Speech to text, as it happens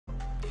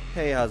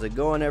Hey, how's it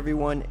going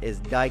everyone? It's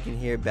Daiken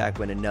here, back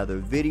with another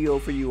video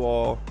for you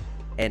all,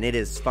 and it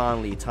is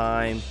finally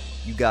time.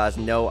 You guys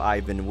know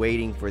I've been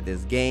waiting for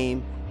this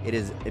game. It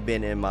has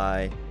been in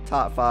my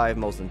top 5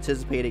 most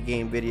anticipated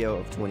game video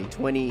of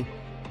 2020,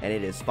 and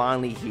it is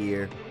finally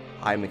here.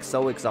 I'm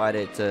so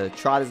excited to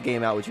try this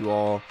game out with you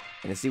all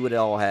and to see what it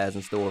all has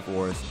in store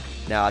for us.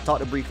 Now, I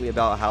talked briefly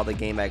about how the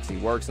game actually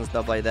works and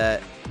stuff like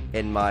that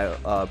in my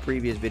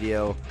previous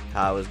video,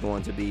 how it was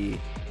going to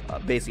be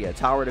basically a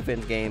tower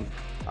defense game.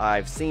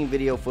 I've seen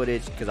video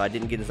footage because I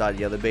didn't get inside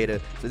the other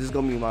beta, so this is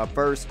going to be my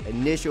first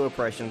initial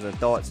impressions and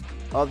thoughts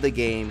of the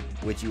game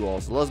with you all.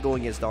 So let's go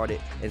and get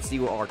started and see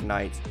what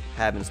Arknights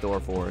have in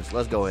store for us.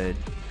 Let's go ahead.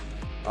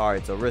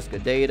 Alright, so risk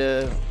of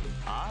data.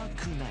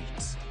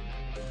 Arknights.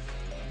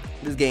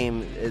 This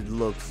game, it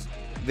looks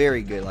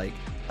very good. Like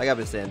I've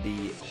been saying,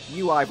 the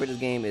UI for this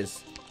game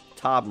is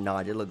top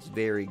notch. It looks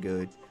very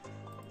good.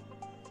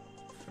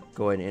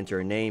 Go ahead and enter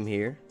a name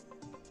here.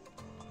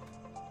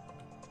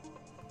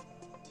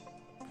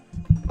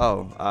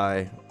 Oh,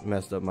 I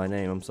messed up my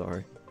name. I'm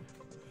sorry.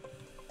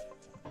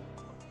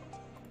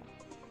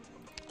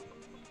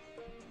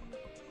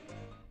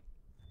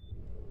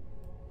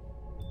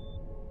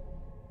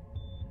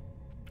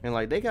 And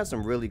like, they got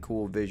some really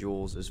cool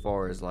visuals as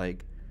far as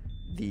like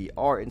the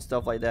art and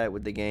stuff like that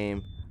with the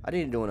game. I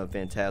think they're doing a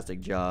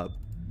fantastic job.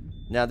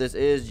 Now, this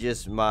is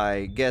just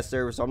my guest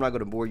server, so I'm not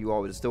going to bore you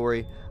all with the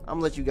story. I'm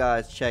gonna let you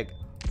guys check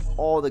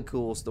all the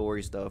cool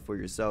story stuff for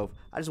yourself.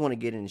 I just want to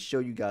get in and show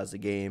you guys the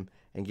game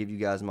and give you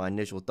guys my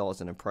initial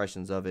thoughts and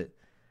impressions of it.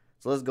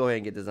 So let's go ahead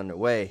and get this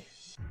underway.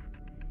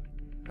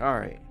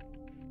 Alright.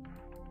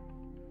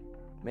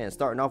 Man,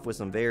 starting off with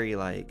some very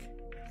I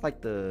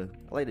like the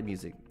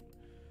music.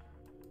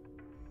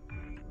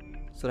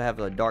 So to have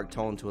a dark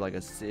tone to like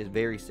a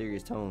very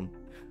serious tone.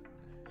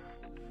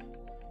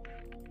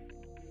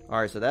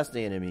 Alright, so that's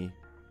the enemy.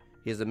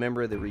 He is a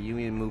member of the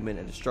Originium movement,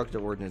 a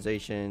destructive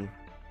organization.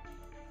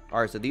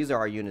 Alright, so these are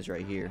our units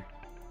right here.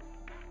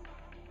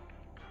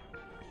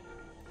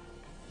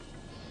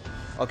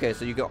 Okay,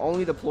 so you can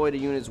only deploy the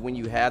units when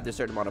you have this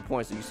certain amount of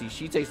points. So you see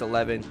she takes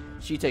 11,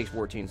 she takes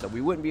 14. So we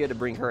wouldn't be able to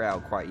bring her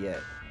out quite yet.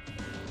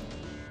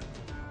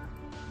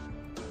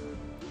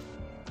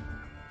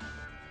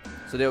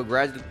 So they'll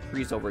gradually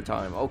decrease over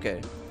time.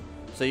 Okay.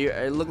 So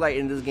it looked like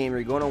in this game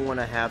you're going to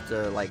want to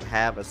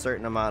have a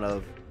certain amount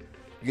of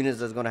units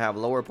that's going to have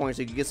lower points.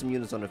 So you can get some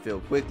units on the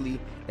field quickly,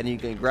 and then you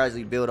can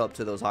gradually build up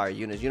to those higher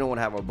units. You don't want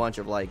to have a bunch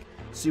of like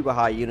super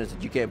high units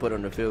that you can't put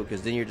on the field,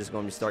 because then you're just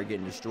going to start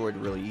getting destroyed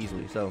really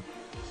easily. So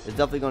there's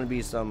definitely going to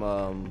be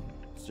some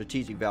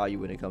strategic value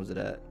when it comes to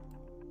that.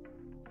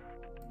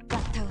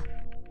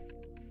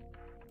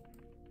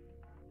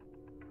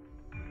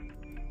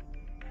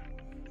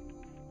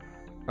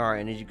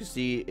 Alright, and as you can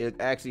see, it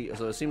actually,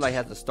 so it seems like it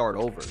has to start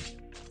over.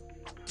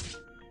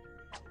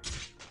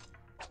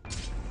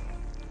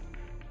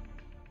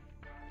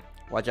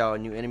 Watch out, a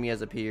new enemy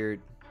has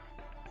appeared.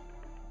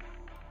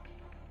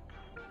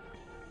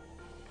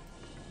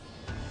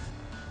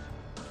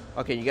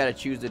 Okay, you gotta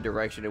choose the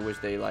direction in which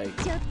they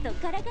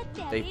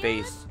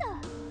face.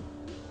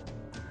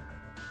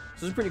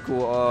 So it's pretty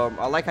cool.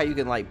 I like how you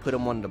can put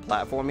them on the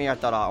platform here. I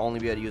thought I'd only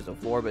be able to use the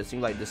floor, but it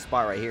seems like this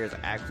spot right here is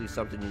actually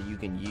something that you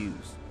can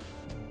use.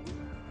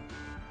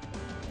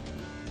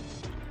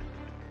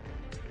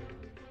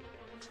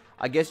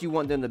 I guess you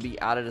want them to be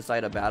out of the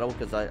sight of battle,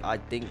 because I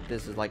think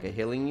this is like a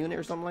healing unit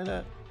or something like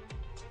that.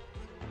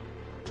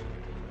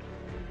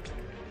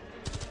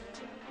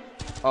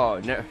 Oh,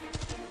 no.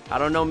 I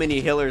don't know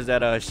many healers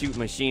that shoot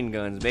machine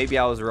guns. Maybe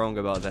I was wrong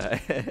about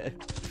that.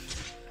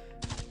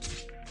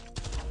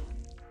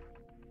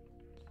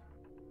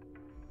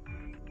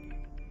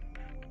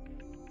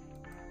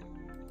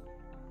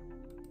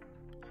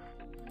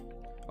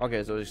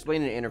 Okay, so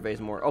explaining the interface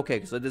more.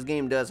 Okay, so this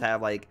game does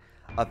have like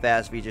a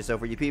fast feature. So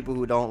for you people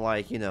who don't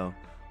like,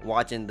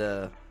 watching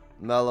the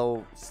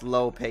mellow,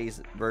 slow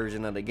paced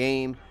version of the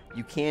game,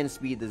 you can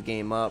speed this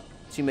game up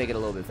to make it a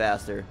little bit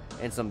faster,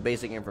 and some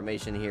basic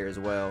information here as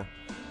well.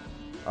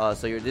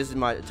 So this is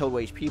my total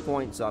HP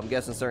point, so I'm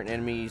guessing certain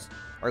enemies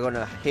are going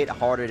to hit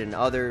harder than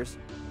others.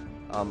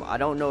 I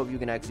don't know if you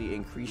can actually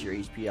increase your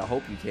HP. I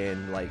hope you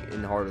can, like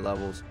in harder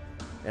levels.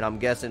 And I'm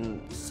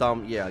guessing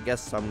some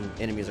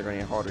enemies are going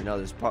to hit harder than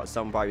others.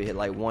 Some probably hit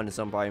like 1, and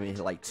some probably hit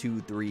like 2,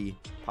 3,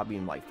 probably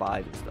even like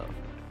 5 and stuff.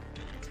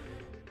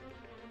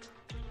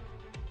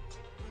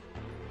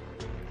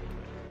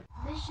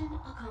 Mission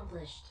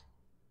accomplished.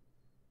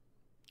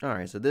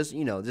 Alright, so this,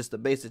 just the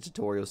basic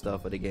tutorial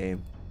stuff of the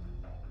game.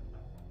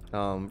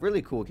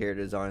 Really cool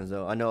character designs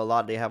though. I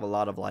know they have a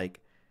lot of like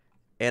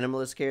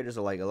animalist characters,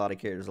 or like a lot of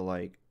characters are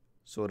like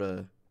sort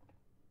of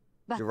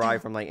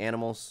derived from like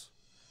animals.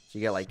 So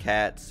you got like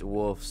cats,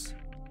 wolves,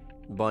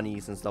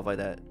 bunnies, and stuff like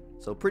that.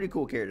 So pretty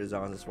cool character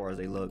designs as far as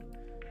they look.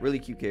 Really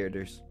cute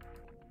characters.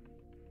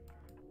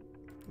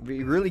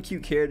 Really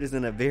cute characters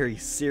in a very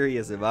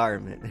serious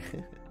environment.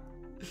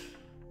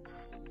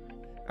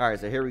 Alright,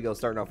 so here we go,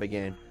 starting off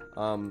again.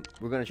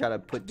 We're gonna try to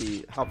put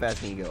how fast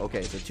can you go?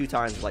 Okay, so 2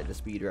 times like the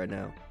speed right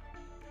now.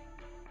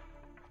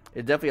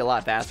 It's definitely a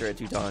lot faster at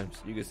 2 times.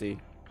 You can see.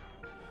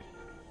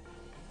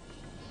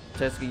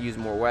 Test can use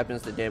more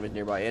weapons to damage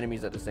nearby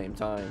enemies at the same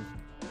time.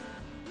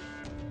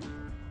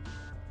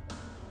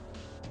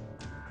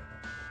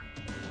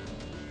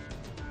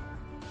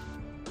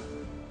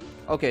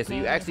 Okay, so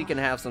you actually can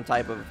have some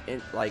type of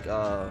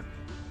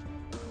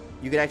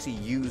you can actually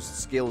use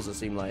skills, it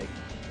seems like.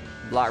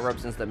 Block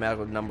represents the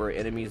maximum number of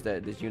enemies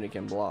that this unit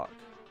can block.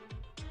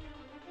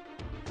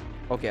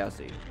 Okay, I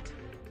see.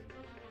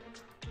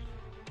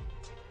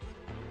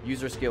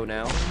 User skill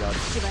now. Got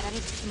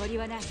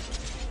it.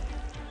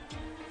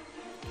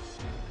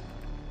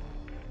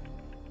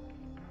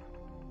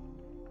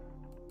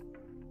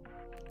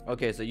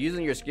 Okay, so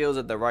using your skills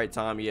at the right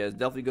time, yeah, it's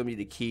definitely going to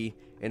be the key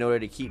in order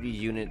to keep these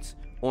units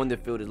on the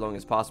field as long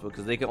as possible,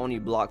 because they can only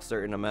block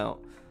certain amount.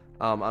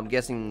 I'm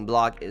guessing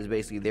block is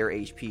basically their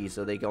HP,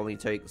 so they can only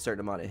take a certain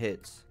amount of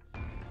hits.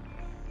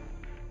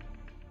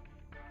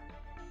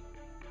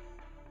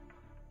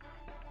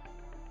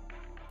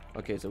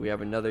 Okay, so we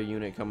have another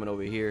unit coming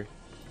over here.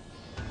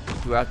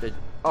 Do I have to...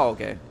 Oh,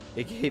 okay.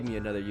 It gave me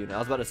another unit. I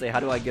was about to say, how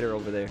do I get her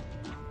over there?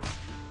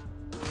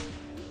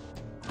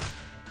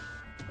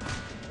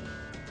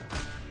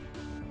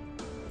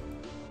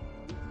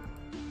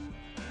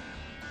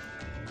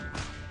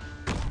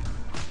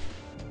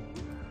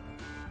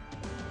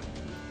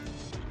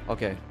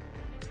 Okay,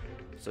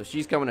 so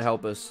she's coming to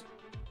help us.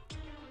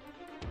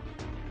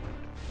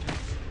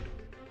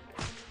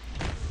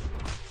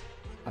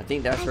 I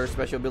think that's her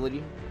special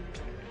ability.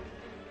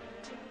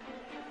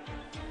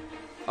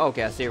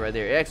 Okay, I see it right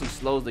there. It actually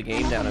slows the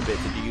game down a bit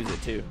to use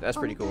it too. That's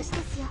pretty cool.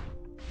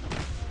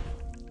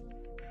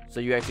 So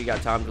you actually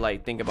got time to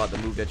like think about the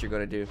move that you're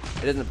gonna do.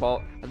 It doesn't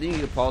pause. I think you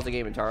can pause the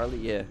game entirely.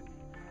 Yeah.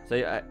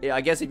 So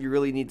I guess if you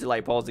really need to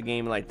like pause the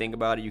game and like think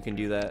about it, you can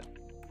do that.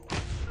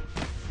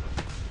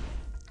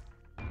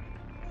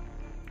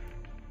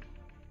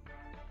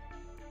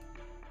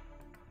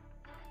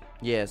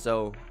 Yeah,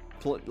 so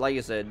like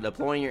I said,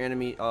 deploying your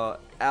enemy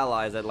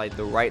allies at like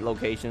the right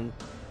location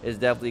is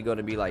definitely going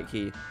to be like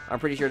key. I'm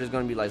pretty sure there's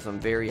going to be like some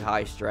very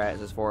high strats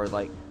as far as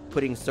like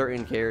putting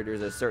certain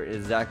characters at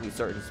exactly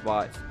certain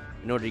spots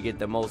in order to get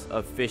the most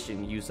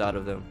efficient use out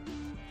of them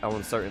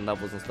on certain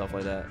levels and stuff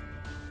like that.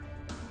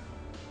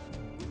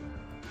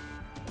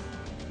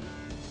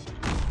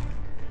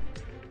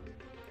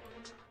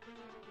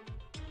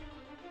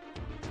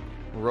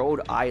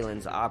 Rhode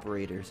Island's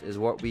operators is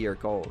what we are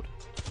called.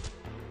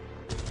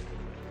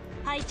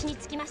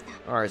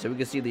 Alright, so we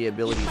can see the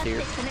abilities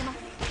here.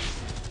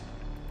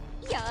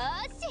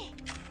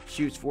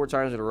 Shoots 4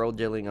 times in a row,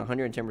 dealing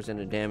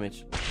 110% of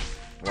damage.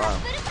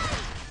 Wow.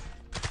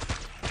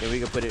 Then we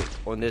can put it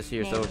on this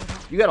here. So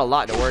you got a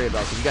lot to worry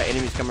about because you got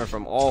enemies coming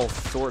from all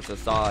sorts of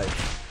sides.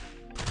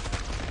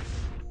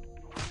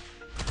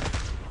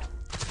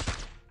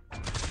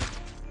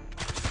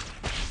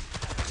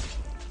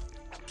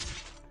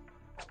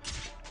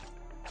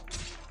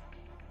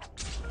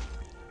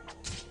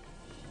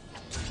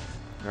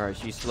 Alright,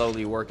 she's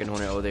slowly working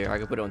on it over there. I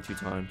can put it on 2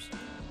 times.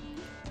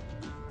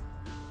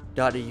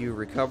 Dottie, you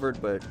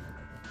recovered, but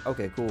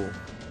okay, cool.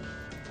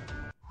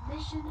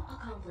 Mission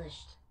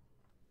accomplished.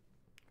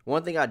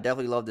 One thing I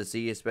definitely love to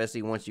see,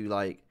 especially once you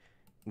like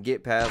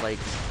get past like,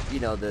 you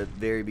know, the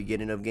very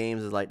beginning of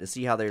games, is like to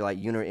see how their like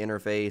user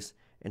interface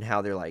and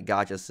how their like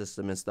gacha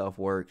system and stuff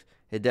works.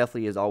 It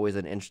definitely is always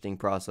an interesting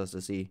process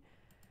to see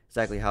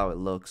exactly how it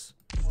looks.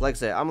 Like I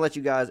said, I'm gonna let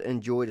you guys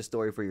enjoy the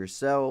story for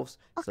yourselves,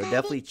 so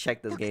definitely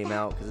check this game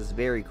out because it's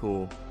very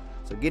cool.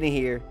 So get in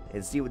here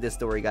and see what this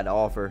story got to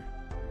offer.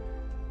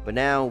 But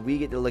now we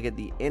get to look at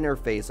the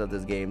interface of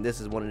this game.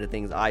 This is one of the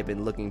things I've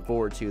been looking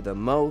forward to the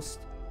most.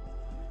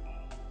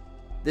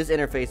 This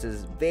interface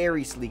is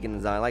very sleek in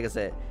design. Like I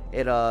said,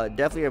 it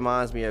definitely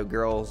reminds me of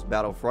Girls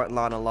Battle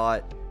Frontline a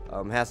lot.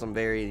 Has some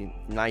very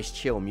nice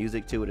chill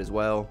music to it as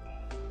well.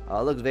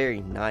 Looks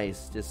very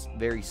nice, just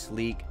very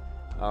sleek.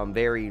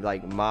 Very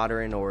like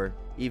modern or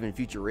even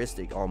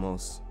futuristic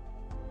almost.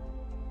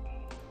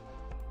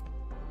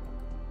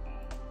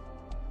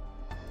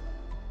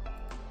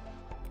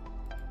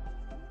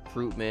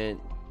 Recruitment.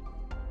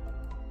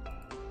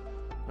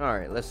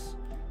 Alright, let's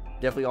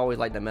definitely always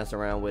like to mess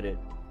around with it.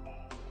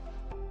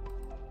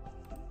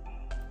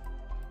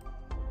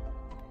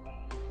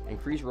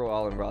 Increase Rhode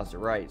Island roster,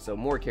 right? So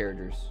more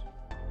characters.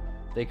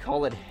 They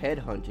call it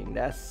headhunting.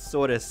 That's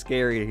sort of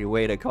scary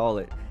way to call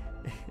it.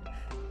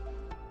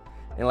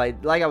 And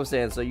like I was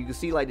saying, so you can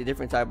see like the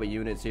different type of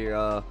units here.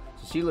 So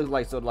she looks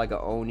like sort of like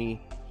a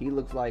Oni. He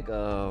looks like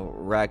a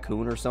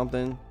raccoon or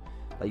something.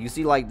 Like you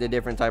see like the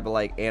different type of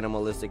like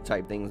animalistic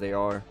type things they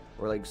are,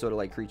 or like sort of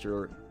like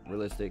creature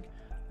realistic.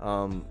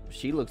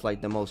 She looks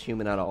like the most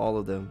human out of all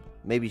of them.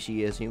 Maybe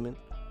she is human.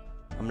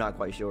 I'm not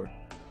quite sure.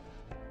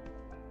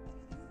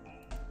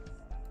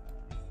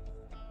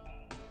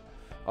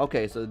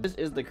 Okay, so this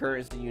is the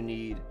currency you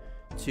need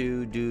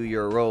to do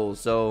your rolls.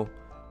 So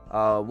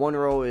 1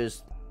 roll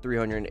is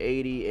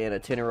 380 and a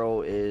 10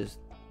 roll is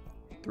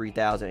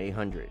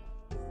 3,800.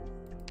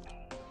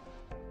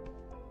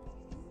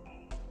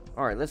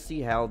 Alright, let's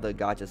see how the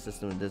gacha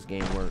system of this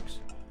game works.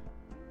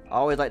 I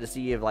always like to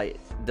see if like,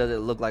 does it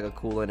look like a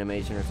cool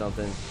animation or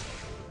something.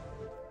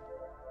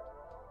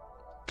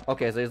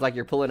 Okay, so it's like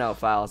you're pulling out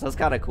files. That's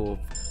kind of cool.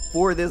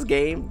 For this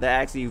game,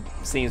 that actually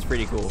seems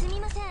pretty cool.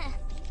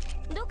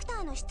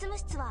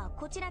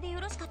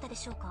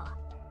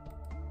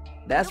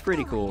 That's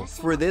pretty cool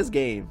for this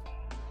game.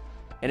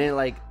 And then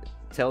like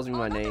tells me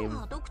my name.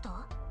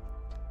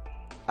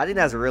 I think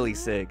that's really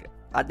sick.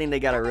 I think they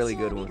got a really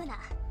good one.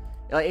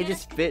 Like it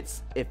just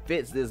fits. It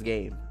fits this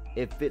game.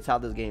 It fits how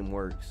this game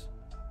works.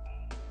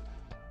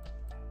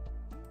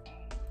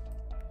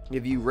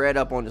 If you read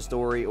up on the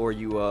story or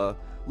you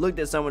looked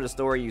at some of the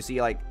story, you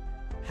see like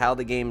how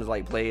the game is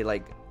like played,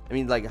 like I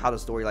mean like how the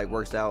story like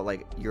works out,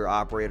 like your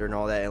operator and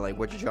all that, and like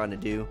what you're trying to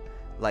do,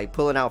 like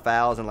pulling out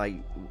files and like,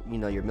 you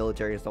know, your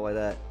military and stuff like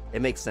that.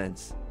 It makes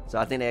sense. So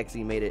I think they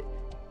actually made it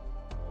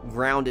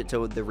grounded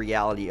to the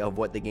reality of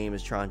what the game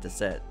is trying to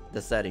set,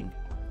 the setting.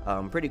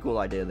 Pretty cool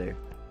idea there.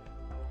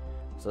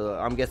 So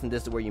I'm guessing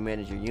this is where you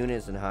manage your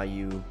units and how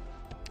you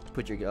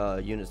put your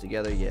units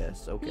together.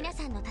 Yes, okay.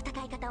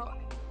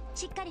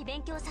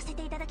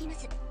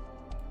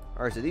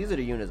 Alright, so these are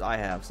the units I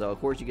have. So of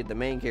course you get the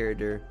main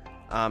character,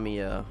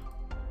 Amiya.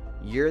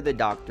 You're the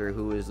doctor,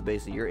 who is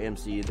basically your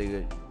MC,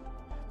 the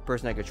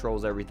person that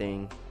controls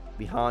everything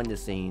behind the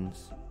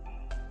scenes.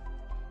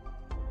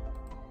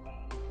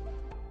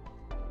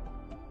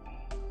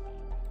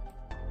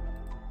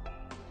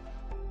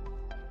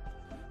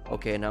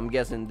 Okay, and I'm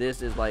guessing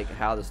this is like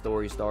how the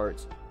story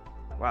starts.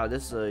 Wow,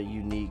 this is a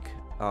unique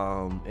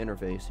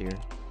interface here.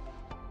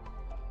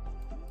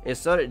 It's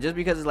sort of, just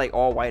because it's like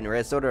all white and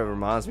red, sort of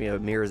reminds me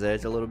of Mirror's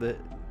Edge a little bit.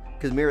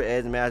 Because Mirror's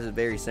Edge and Match is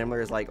very similar.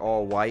 It's like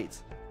all white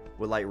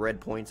with like red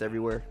points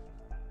everywhere.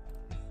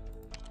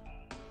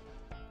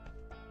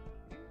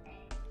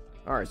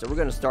 Alright, so we're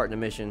going to start the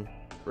mission.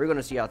 We're going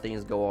to see how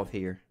things go off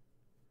here.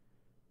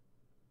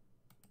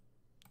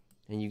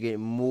 And you get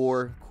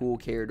more cool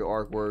character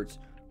artworks,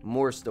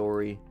 more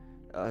story.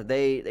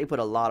 They put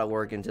a lot of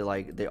work into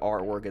like the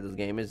artwork of this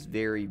game. It's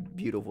very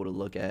beautiful to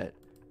look at.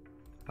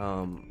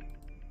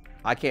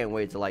 I can't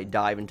wait to like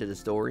dive into the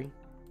story.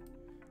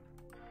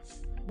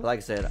 But like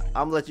I said,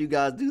 I'm gonna let you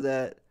guys do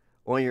that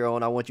on your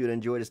own. I want you to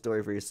enjoy the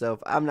story for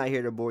yourself. I'm not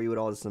here to bore you with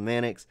all the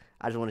semantics.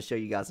 I just want to show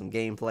you guys some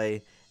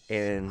gameplay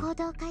and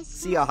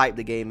see how hyped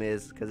the game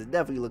is, because it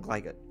definitely looked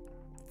like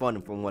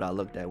fun from what I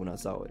looked at when I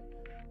saw it.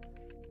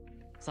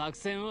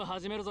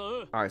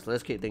 Alright, so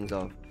let's kick things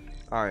off.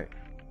 Alright,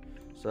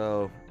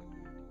 so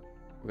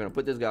we're gonna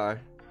put this guy.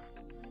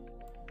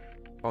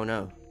 Oh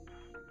no.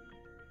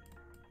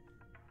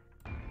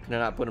 Can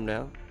I not put him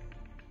down?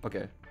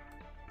 Okay.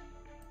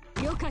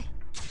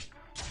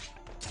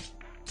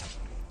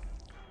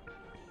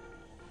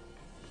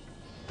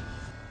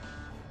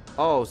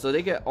 Oh, so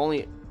they can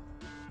only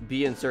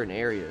be in certain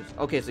areas.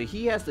 Okay, so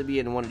he has to be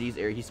in one of these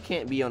areas. He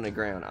can't be on the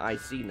ground. I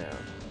see now.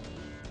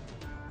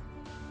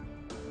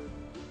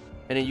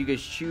 And then you can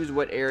choose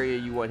what area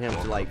you want him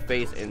to like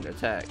face and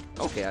attack.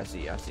 Okay, I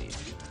see.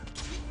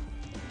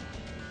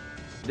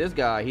 This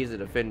guy, he's a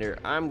defender.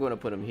 I'm going to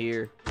put him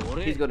here.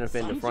 He's going to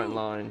defend the front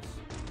lines.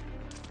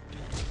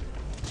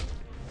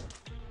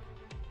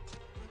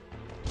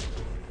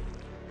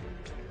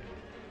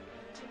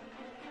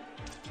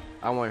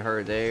 I want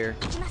her there.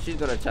 She's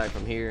going to attack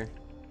from here.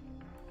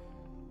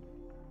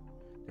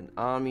 And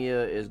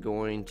Amiya is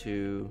going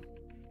to...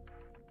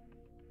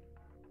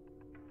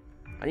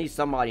 I need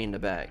somebody in the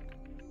back.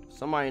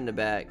 Somebody in the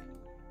back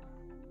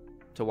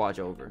to watch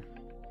over.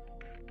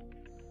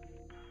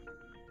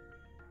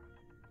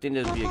 Think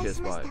this would be a good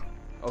spot.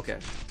 Okay.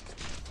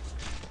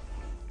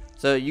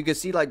 So you can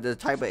see like the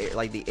type of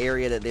like the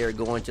area that they're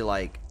going to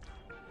like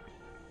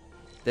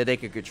that they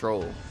could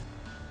control.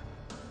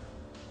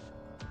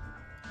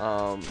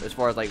 As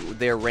far as like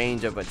their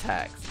range of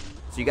attacks.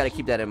 So you got to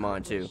keep that in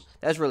mind too.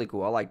 That's really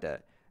cool. I like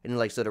that. And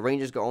like, so the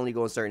rangers can only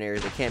go in certain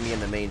areas. They can't be in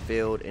the main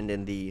field, and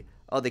then the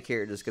other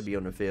characters could be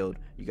on the field.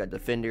 You got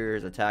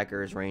defenders,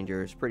 attackers,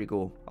 rangers. Pretty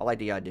cool. I like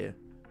the idea.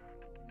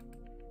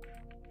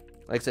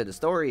 Like I said, the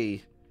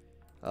story,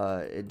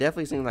 it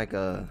definitely seemed like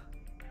it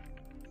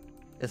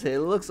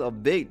looks a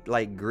bit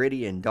like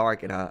gritty and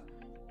dark, and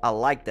I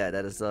like that.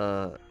 That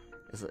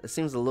it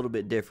seems a little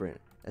bit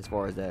different as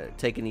far as that.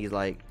 Taking these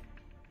like,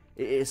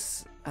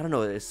 I don't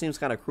know, it seems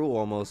kind of cruel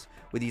almost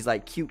with these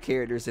like cute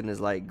characters in this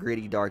like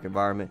gritty dark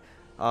environment.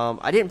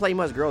 I didn't play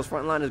much Girls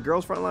Frontline. Is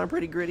Girls Frontline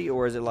pretty gritty,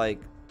 or is it like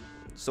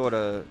sort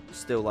of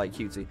still like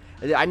cutesy?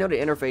 I know the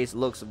interface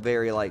looks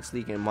very like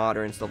sleek and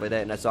modern and stuff like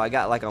that, and so I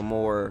got like a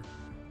more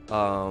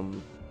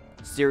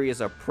serious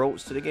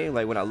approach to the game.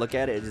 Like when I look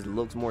at it, it just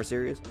looks more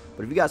serious.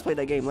 But if you guys played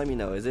that game, let me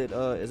know. Is it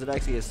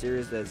actually as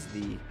serious as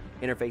the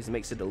interface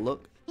makes it to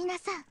look?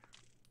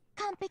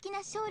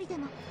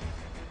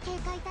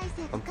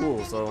 I'm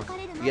cool, so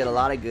you get a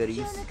lot of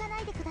goodies.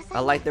 I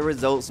like the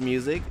results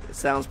music. It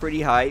sounds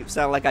pretty hype.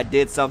 Sound like I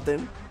did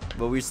something,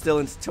 but we're still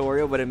in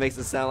tutorial, but it makes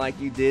it sound like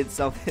you did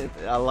something.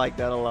 I like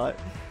that a lot.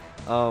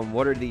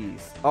 What are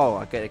these? Oh,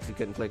 I actually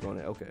couldn't click on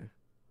it. Okay.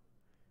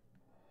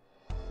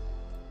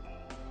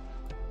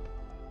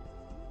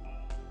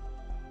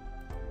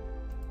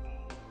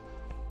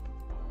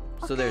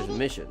 So there's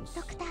missions.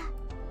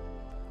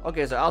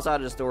 Okay, so outside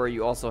of the story,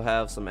 you also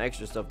have some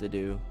extra stuff to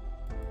do.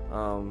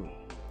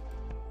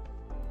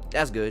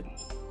 That's good.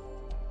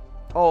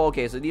 Oh,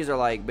 okay, so these are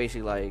like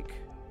basically like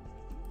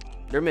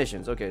they're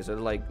missions. Okay, so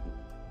they're like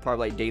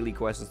probably like daily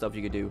quests and stuff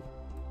you could do.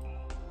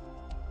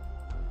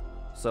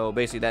 So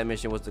basically that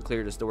mission was to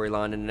clear the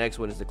storyline, and the next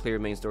one is to clear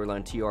main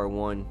storyline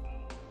TR1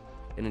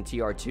 and then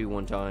TR2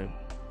 one time.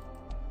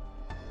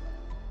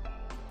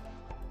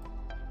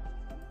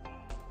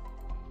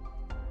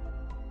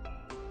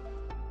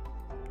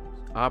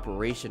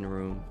 Operation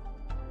room.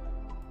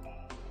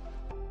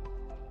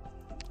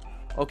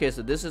 Okay,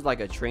 so this is like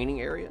a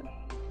training area.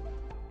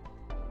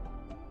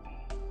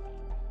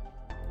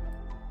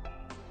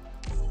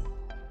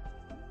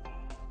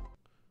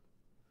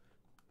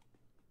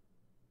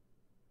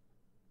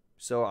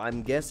 So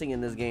I'm guessing in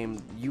this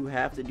game you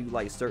have to do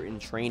like certain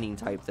training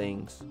type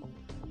things,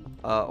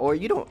 or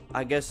you don't.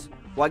 I guess.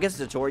 Well, I guess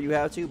it's a tutorial you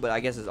have to, but I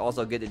guess it's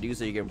also good to do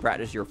so you can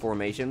practice your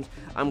formations.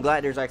 I'm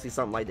glad there's actually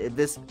something like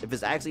this. If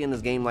it's actually in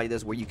this game like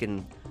this where you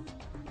can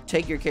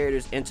take your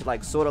characters into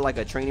like sort of like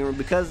a training room,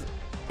 because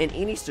in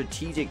any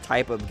strategic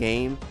type of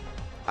game,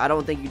 I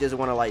don't think you just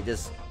want to like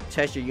just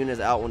test your units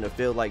out on the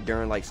field like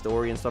during like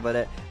story and stuff like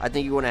that. I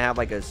think you want to have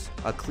like a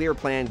clear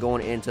plan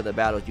going into the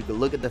battles. You can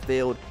look at the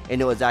field and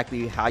know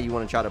exactly how you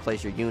want to try to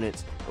place your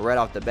units right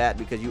off the bat,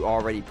 because you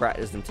already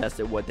practiced and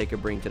tested what they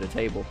could bring to the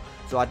table.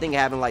 So I think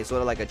having like sort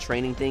of like a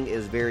training thing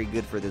is very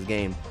good for this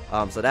game.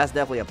 So that's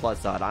definitely a plus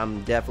side.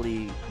 I'm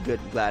definitely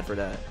glad for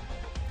that.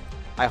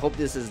 I hope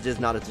this is just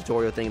not a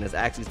tutorial thing and it's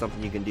actually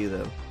something you can do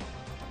though.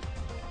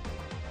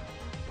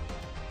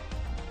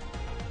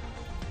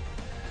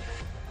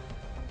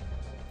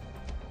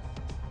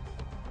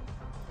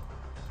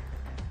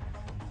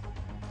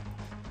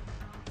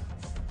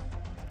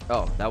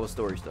 Oh, that was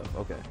story stuff.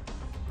 Okay.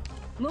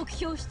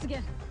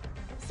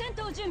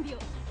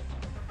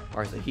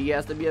 Alright, so he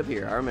has to be up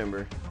here. I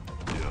remember.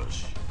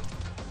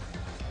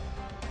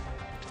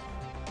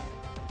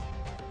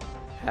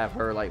 Have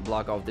her like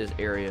block off this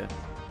area.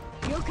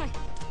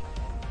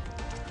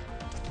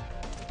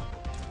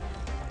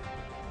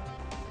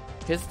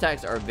 His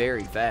attacks are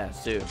very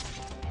fast too.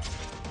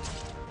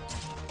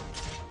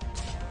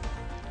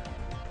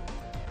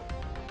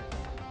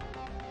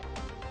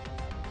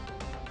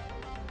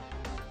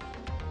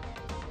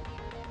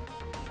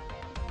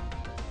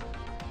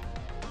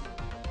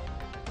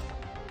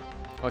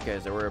 Okay,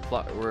 so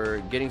we're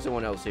getting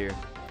someone else here.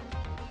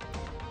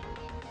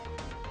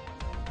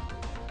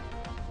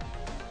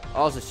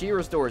 Also, she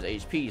restores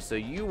HP, so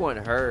you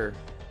want her.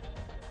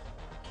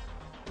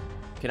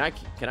 Can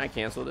I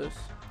cancel this?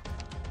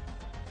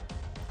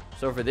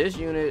 So for this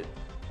unit,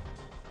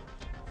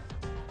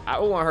 I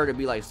would want her to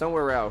be like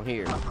somewhere around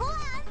here,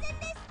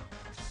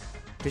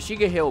 because she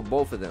could heal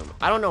both of them.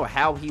 I don't know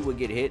how he would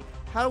get hit.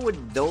 How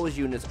would those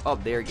units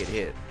up there get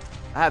hit?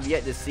 I have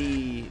yet to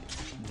see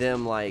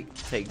them like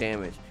take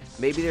damage.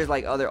 Maybe there's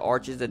like other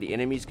arches that the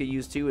enemies could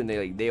use too, and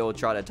they'll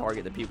try to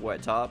target the people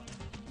at top.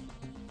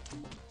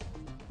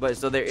 But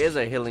so there is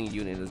a healing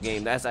unit in this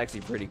game. That's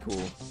actually pretty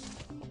cool.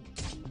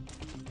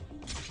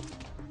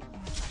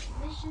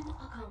 Mission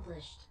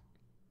accomplished.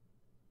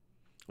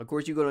 Of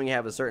course, you can only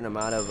have a certain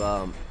amount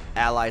of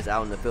allies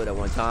out in the field at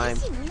one time.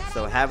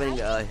 So having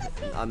a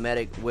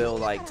medic will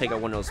like take up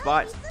one of those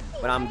spots.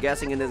 But I'm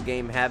guessing in this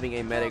game, having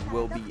a medic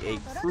will be a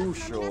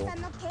crucial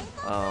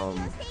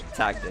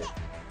tactic.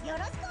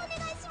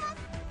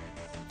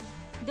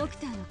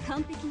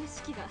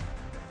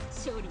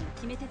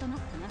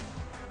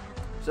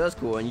 So that's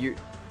cool. And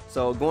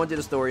so going through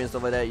the story and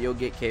stuff like that, you'll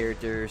get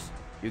characters,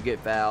 you get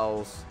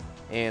files,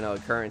 and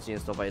currency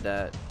and stuff like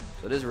that.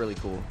 So this is really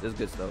cool. This is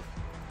good stuff.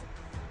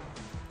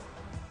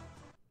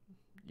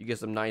 You get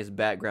some nice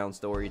background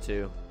story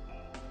too.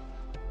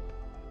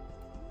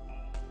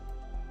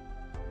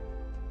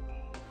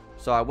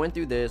 So I went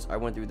through this,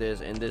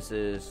 and this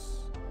is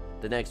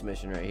the next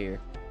mission right here.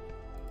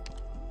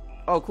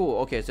 Oh, cool.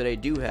 Okay, so they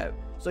do have.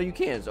 So you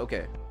can.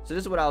 Okay, so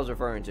this is what I was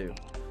referring to.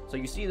 So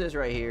you see this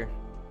right here,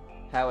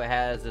 how it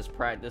has this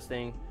practice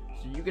thing.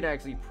 So you can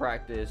actually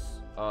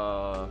practice.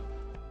 You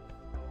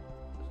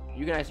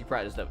can actually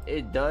practice stuff.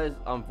 It does.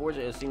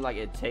 Unfortunately, it seems like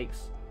it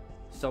takes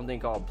something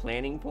called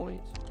planning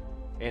points,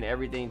 and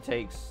everything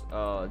takes.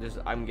 Just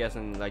I'm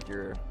guessing like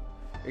your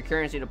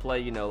currency to play.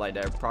 You know, like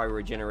that probably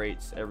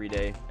regenerates every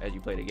day as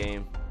you play the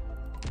game.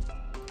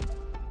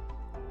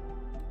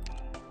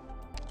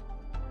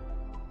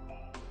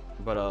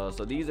 But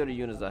so these are the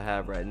units I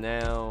have right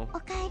now.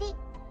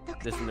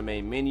 This is the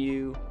main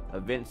menu.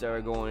 Events that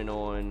are going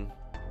on.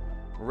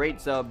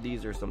 Rates up.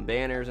 These are some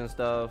banners and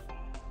stuff.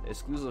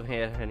 Exclusive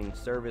hand-hunting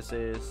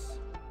services.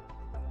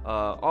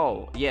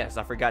 Oh yes,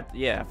 I forgot.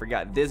 Yeah, I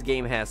forgot. This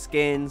game has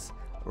skins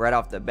right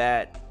off the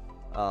bat.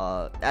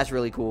 That's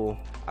really cool.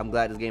 I'm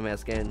glad this game has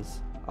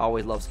skins. I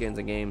always love skins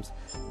in games.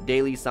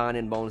 Daily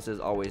sign-in bonuses,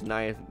 always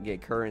nice.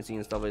 Get currency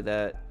and stuff like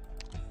that.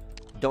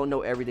 Don't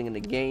know everything in the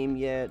game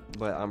yet,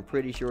 but I'm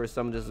pretty sure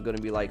some of this is going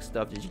to be like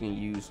stuff that you can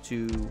use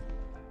to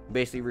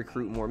basically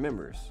recruit more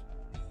members.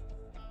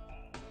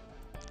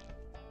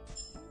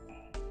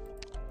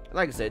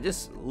 Like I said,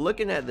 just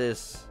looking at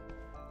this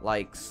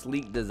like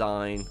sleek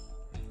design,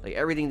 like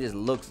everything just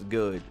looks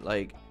good.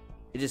 Like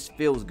it just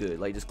feels good.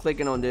 Like just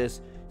clicking on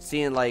this,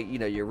 seeing like, you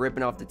know, you're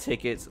ripping off the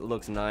tickets, it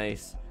looks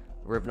nice.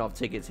 Ripping off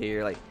tickets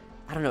here, like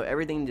I don't know,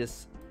 everything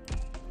just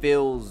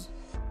feels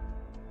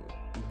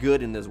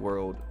good in this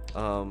world.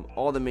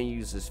 All the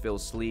menus just feel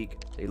sleek.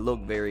 They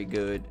look very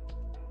good.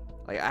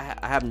 Like I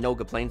have no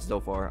complaints so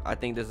far. I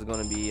think this is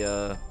gonna be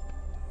a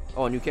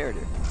new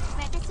character.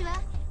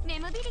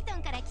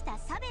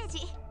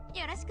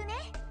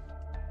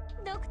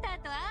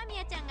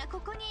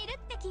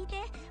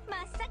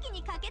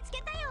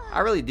 I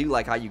really do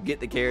like how you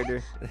get the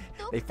character.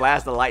 They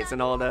flash the lights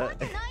and all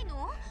that.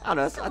 I don't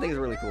know, I think it's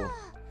really cool.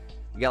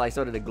 You got like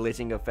sort of the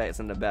glitching effects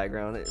in the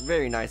background.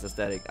 Very nice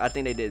aesthetic. I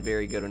think they did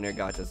very good on their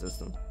gacha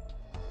system.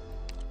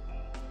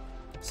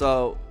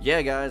 So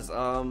yeah, guys,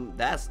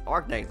 that's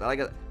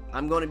Arknights.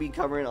 I'm going to be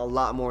covering a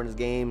lot more in this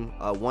game.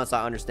 Once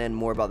I understand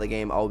more about the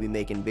game, I will be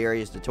making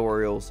various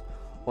tutorials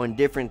on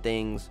different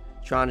things,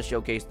 trying to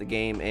showcase the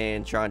game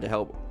and trying to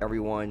help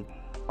everyone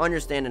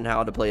understanding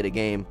how to play the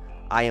game.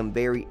 I am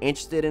very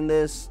interested in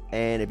this,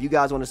 and if you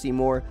guys want to see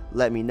more,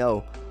 let me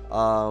know.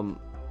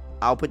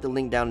 I'll put the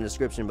link down in the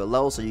description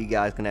below so you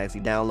guys can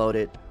actually download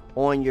it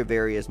on your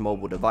various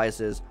mobile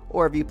devices,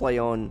 or if you play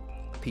on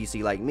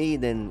PC like me,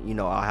 then you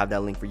know I'll have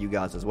that link for you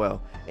guys as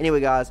well. Anyway,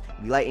 guys,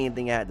 if you like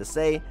anything I had to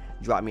say,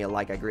 drop me a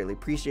like. I greatly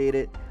appreciate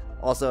it.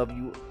 Also, if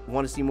you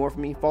want to see more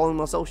from me, follow me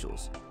on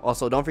socials.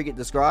 Also, don't forget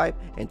to subscribe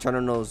and turn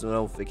on those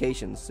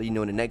notifications so you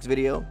know when the next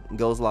video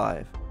goes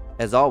live.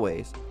 As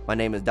always, my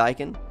name is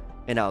Daiken,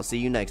 and I'll see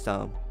you next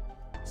time.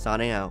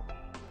 Signing out.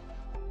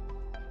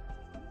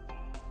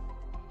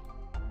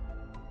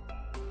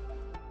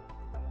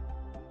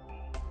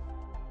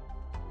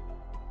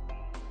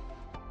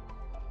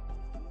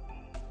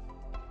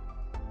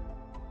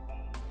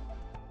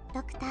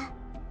 Doctor,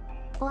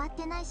 終わっ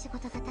てない仕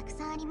事がたく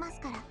さんあります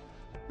から、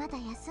まだ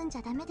休んじ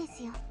ゃダメで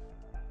すよ。